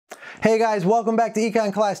Hey guys, welcome back to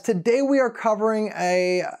Econ class. Today we are covering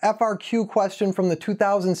a FRQ question from the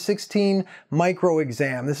 2016 micro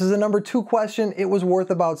exam. This is a number 2 question. It was worth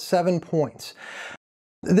about 7 points.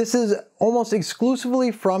 This is almost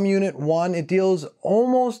exclusively from Unit 1. It deals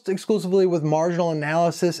almost exclusively with marginal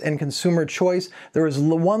analysis and consumer choice. There is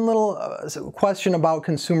one little question about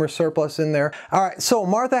consumer surplus in there. All right, so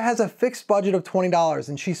Martha has a fixed budget of $20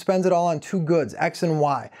 and she spends it all on 2 goods, X and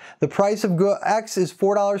Y. The price of X is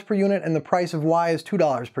 $4 per unit and the price of Y is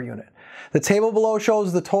 $2 per unit. The table below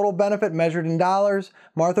shows the total benefit measured in dollars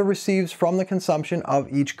Martha receives from the consumption of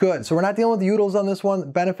each good. So we're not dealing with utils on this one. The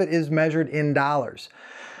benefit is measured in dollars.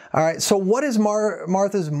 All right, so what is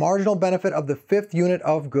Martha's marginal benefit of the 5th unit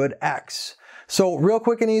of good X? So real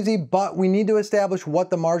quick and easy, but we need to establish what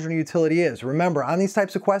the marginal utility is. Remember, on these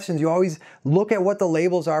types of questions, you always look at what the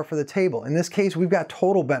labels are for the table. In this case, we've got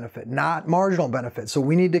total benefit, not marginal benefit. So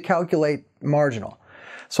we need to calculate marginal.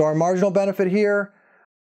 So our marginal benefit here,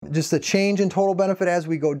 just the change in total benefit as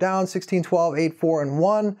we go down, 16, 12, 8, 4, and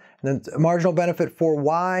 1. And then marginal benefit for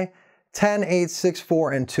Y, 10, 8, 6,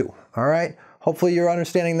 4, and 2. All right? Hopefully you're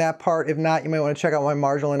understanding that part. If not, you might want to check out my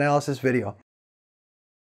marginal analysis video.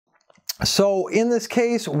 So in this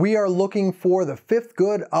case, we are looking for the 5th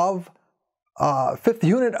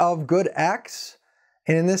unit of good X.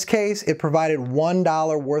 And in this case, it provided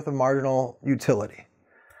 $1 worth of marginal utility.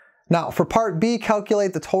 Now, for part B,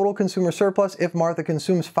 calculate the total consumer surplus if Martha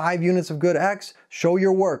consumes 5 units of good X. Show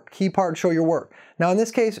your work. Key part, show your work. Now, in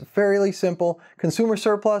this case, fairly simple. Consumer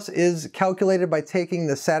surplus is calculated by taking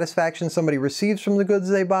the satisfaction somebody receives from the goods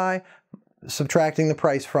they buy, subtracting the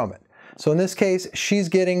price from it. So in this case, she's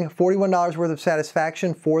getting $41 worth of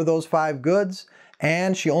satisfaction for those 5 goods,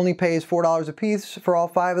 and she only pays $4 a piece for all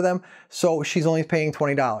 5 of them, so she's only paying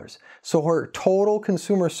 $20. So her total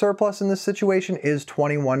consumer surplus in this situation is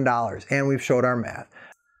 $21, and we've showed our math.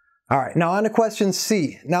 All right, now on to question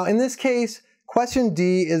C. Now in this case, question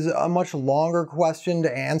D is a much longer question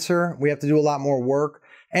to answer. We have to do a lot more work.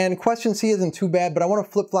 And question C isn't too bad, but I want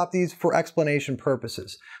to flip-flop these for explanation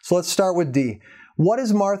purposes. So let's start with D. What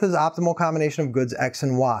is Martha's optimal combination of goods X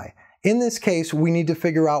and Y? In this case, we need to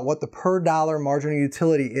figure out what the per dollar marginal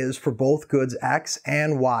utility is for both goods X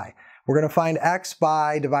and Y. We're going to find X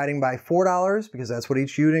by dividing by $4 because that's what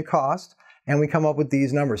each unit cost, and we come up with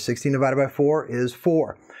these numbers. 16 divided by 4 is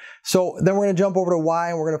 4. So then we're going to jump over to Y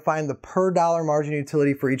and we're going to find the per dollar marginal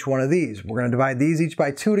utility for each one of these. We're going to divide these each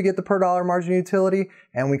by 2 to get the per dollar marginal utility,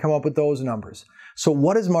 and we come up with those numbers. So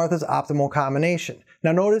what is Martha's optimal combination?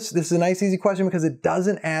 Now notice this is a nice easy question because it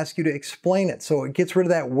doesn't ask you to explain it, so it gets rid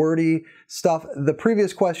of that wordy stuff. The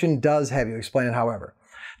previous question does have you explain it, however.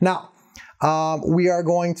 Now, we are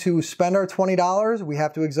going to spend our $20. We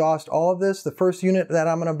have to exhaust all of this. The first unit that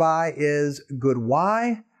I'm going to buy is good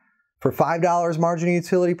Y for $5 marginal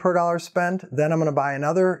utility per dollar spent. Then I'm going to buy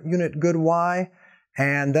another unit good Y,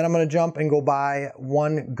 and then I'm going to jump and go buy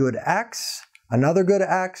one good X, another good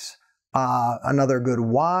X, another good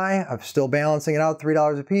Y. I'm still balancing it out,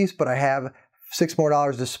 $3 a piece, but I have $6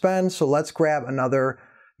 more to spend. So let's grab another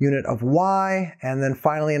unit of Y, and then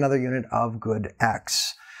finally another unit of good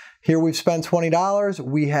X. Here we've spent $20,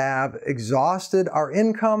 we have exhausted our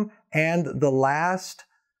income, and the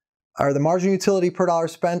marginal utility per dollar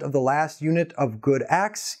spent of the last unit of good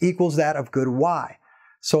X equals that of good Y.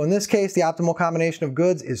 So in this case, the optimal combination of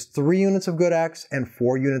goods is 3 units of good X and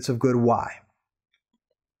 4 units of good Y.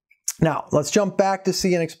 Now, let's jump back to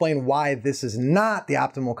C and explain why this is not the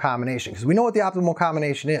optimal combination, because we know what the optimal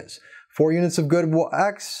combination is. 4 units of good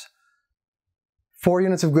X, 4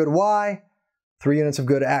 units of good Y, 3 units of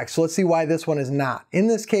good X. So let's see why this one is not. In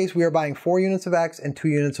this case, we are buying 4 units of X and 2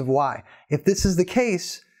 units of Y. If this is the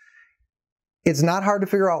case, it's not hard to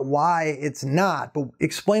figure out why it's not, but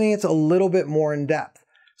explaining it's a little bit more in depth.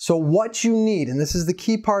 So what you need, and this is the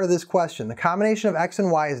key part of this question, the combination of X and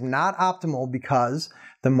Y is not optimal because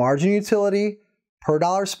the marginal utility per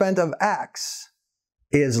dollar spent of X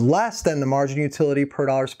is less than the marginal utility per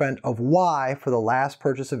dollar spent of Y for the last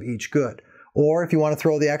purchase of each good. Or if you want to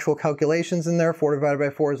throw the actual calculations in there, 4 divided by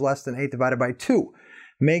 4 is less than 8 divided by 2.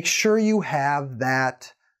 Make sure you have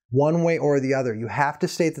that one way or the other. You have to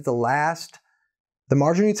state that the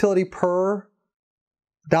marginal utility per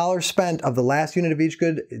dollar spent of the last unit of each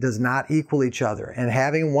good does not equal each other. And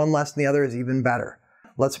having one less than the other is even better.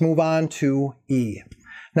 Let's move on to E.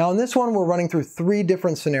 Now in this one, we're running through 3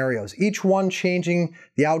 different scenarios, each one changing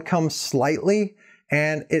the outcome slightly.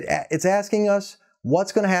 And it's asking us,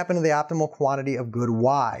 what's going to happen to the optimal quantity of good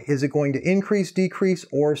Y? Is it going to increase, decrease,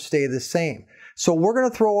 or stay the same? So we're going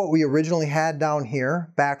to throw what we originally had down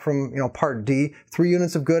here, back from part D, 3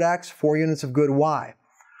 units of good X, 4 units of good Y.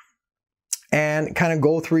 and kind of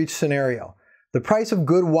go through each scenario. The price of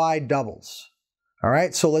good Y doubles. All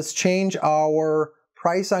right, so let's change our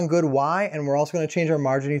price on good Y, and we're also going to change our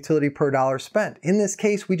margin utility per dollar spent. In this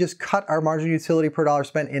case, we just cut our margin utility per dollar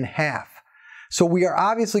spent in half. So we are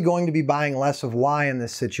obviously going to be buying less of Y in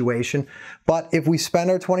this situation, but if we spend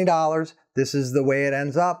our $20, this is the way it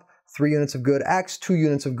ends up. 3 units of good X, 2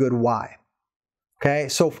 units of good Y. Okay,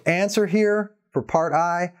 so answer here for part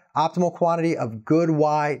I, optimal quantity of good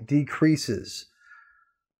Y decreases.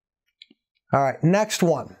 All right, next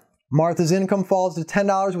one. Martha's income falls to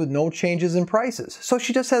 $10 with no changes in prices. So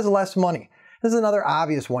she just has less money. This is another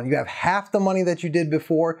obvious one. You have half the money that you did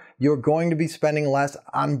before. You're going to be spending less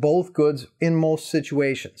on both goods in most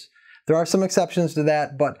situations. There are some exceptions to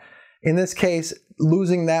that, but in this case,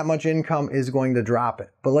 losing that much income is going to drop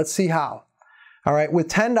it. But let's see how. All right, with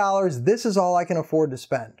 $10, this is all I can afford to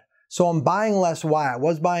spend. So I'm buying less Y. I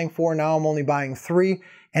was buying 4, now I'm only buying 3.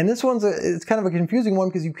 And this one's it's kind of a confusing one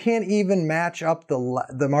because you can't even match up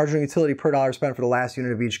the marginal utility per dollar spent for the last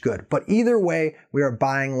unit of each good. But either way, we are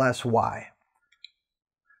buying less Y.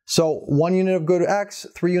 So 1 unit of good X,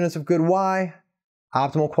 3 units of good Y,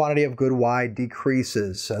 optimal quantity of good Y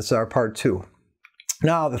decreases. That's our part 2.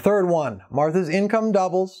 Now the third one, Martha's income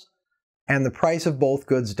doubles and the price of both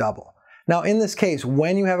goods double. Now in this case,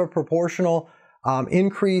 when you have a proportional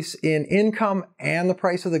increase in income and the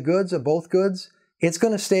price of the goods, of both goods, it's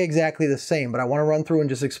going to stay exactly the same, but I want to run through and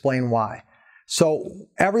just explain why. So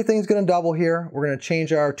everything's going to double here. We're going to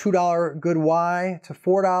change our $2 good Y to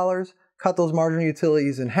 $4, cut those marginal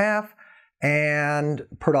utilities in half and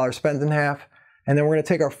per dollar spent in half. And then we're going to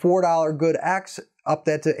take our $4 good X, up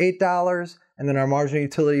that to $8, and then our marginal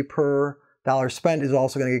utility per dollar spent is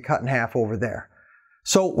also going to get cut in half over there.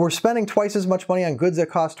 So we're spending twice as much money on goods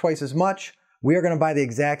that cost twice as much. We are going to buy the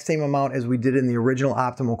exact same amount as we did in the original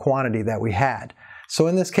optimal quantity that we had. So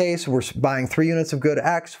in this case, we're buying 3 units of good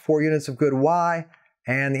X, 4 units of good Y,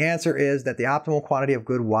 and the answer is that the optimal quantity of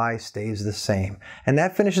good Y stays the same. And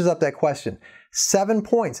that finishes up that question. 7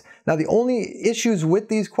 points. Now the only issues with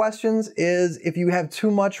these questions is if you have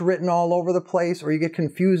too much written all over the place or you get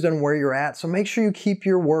confused on where you're at. So make sure you keep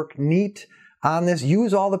your work neat on this.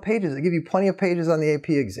 Use all the pages. They give you plenty of pages on the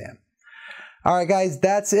AP exam. All right, guys,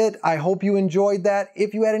 that's it. I hope you enjoyed that.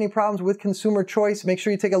 If you had any problems with consumer choice, make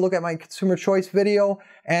sure you take a look at my consumer choice video.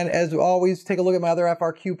 And as always, take a look at my other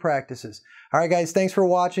FRQ practices. All right, guys, thanks for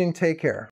watching. Take care.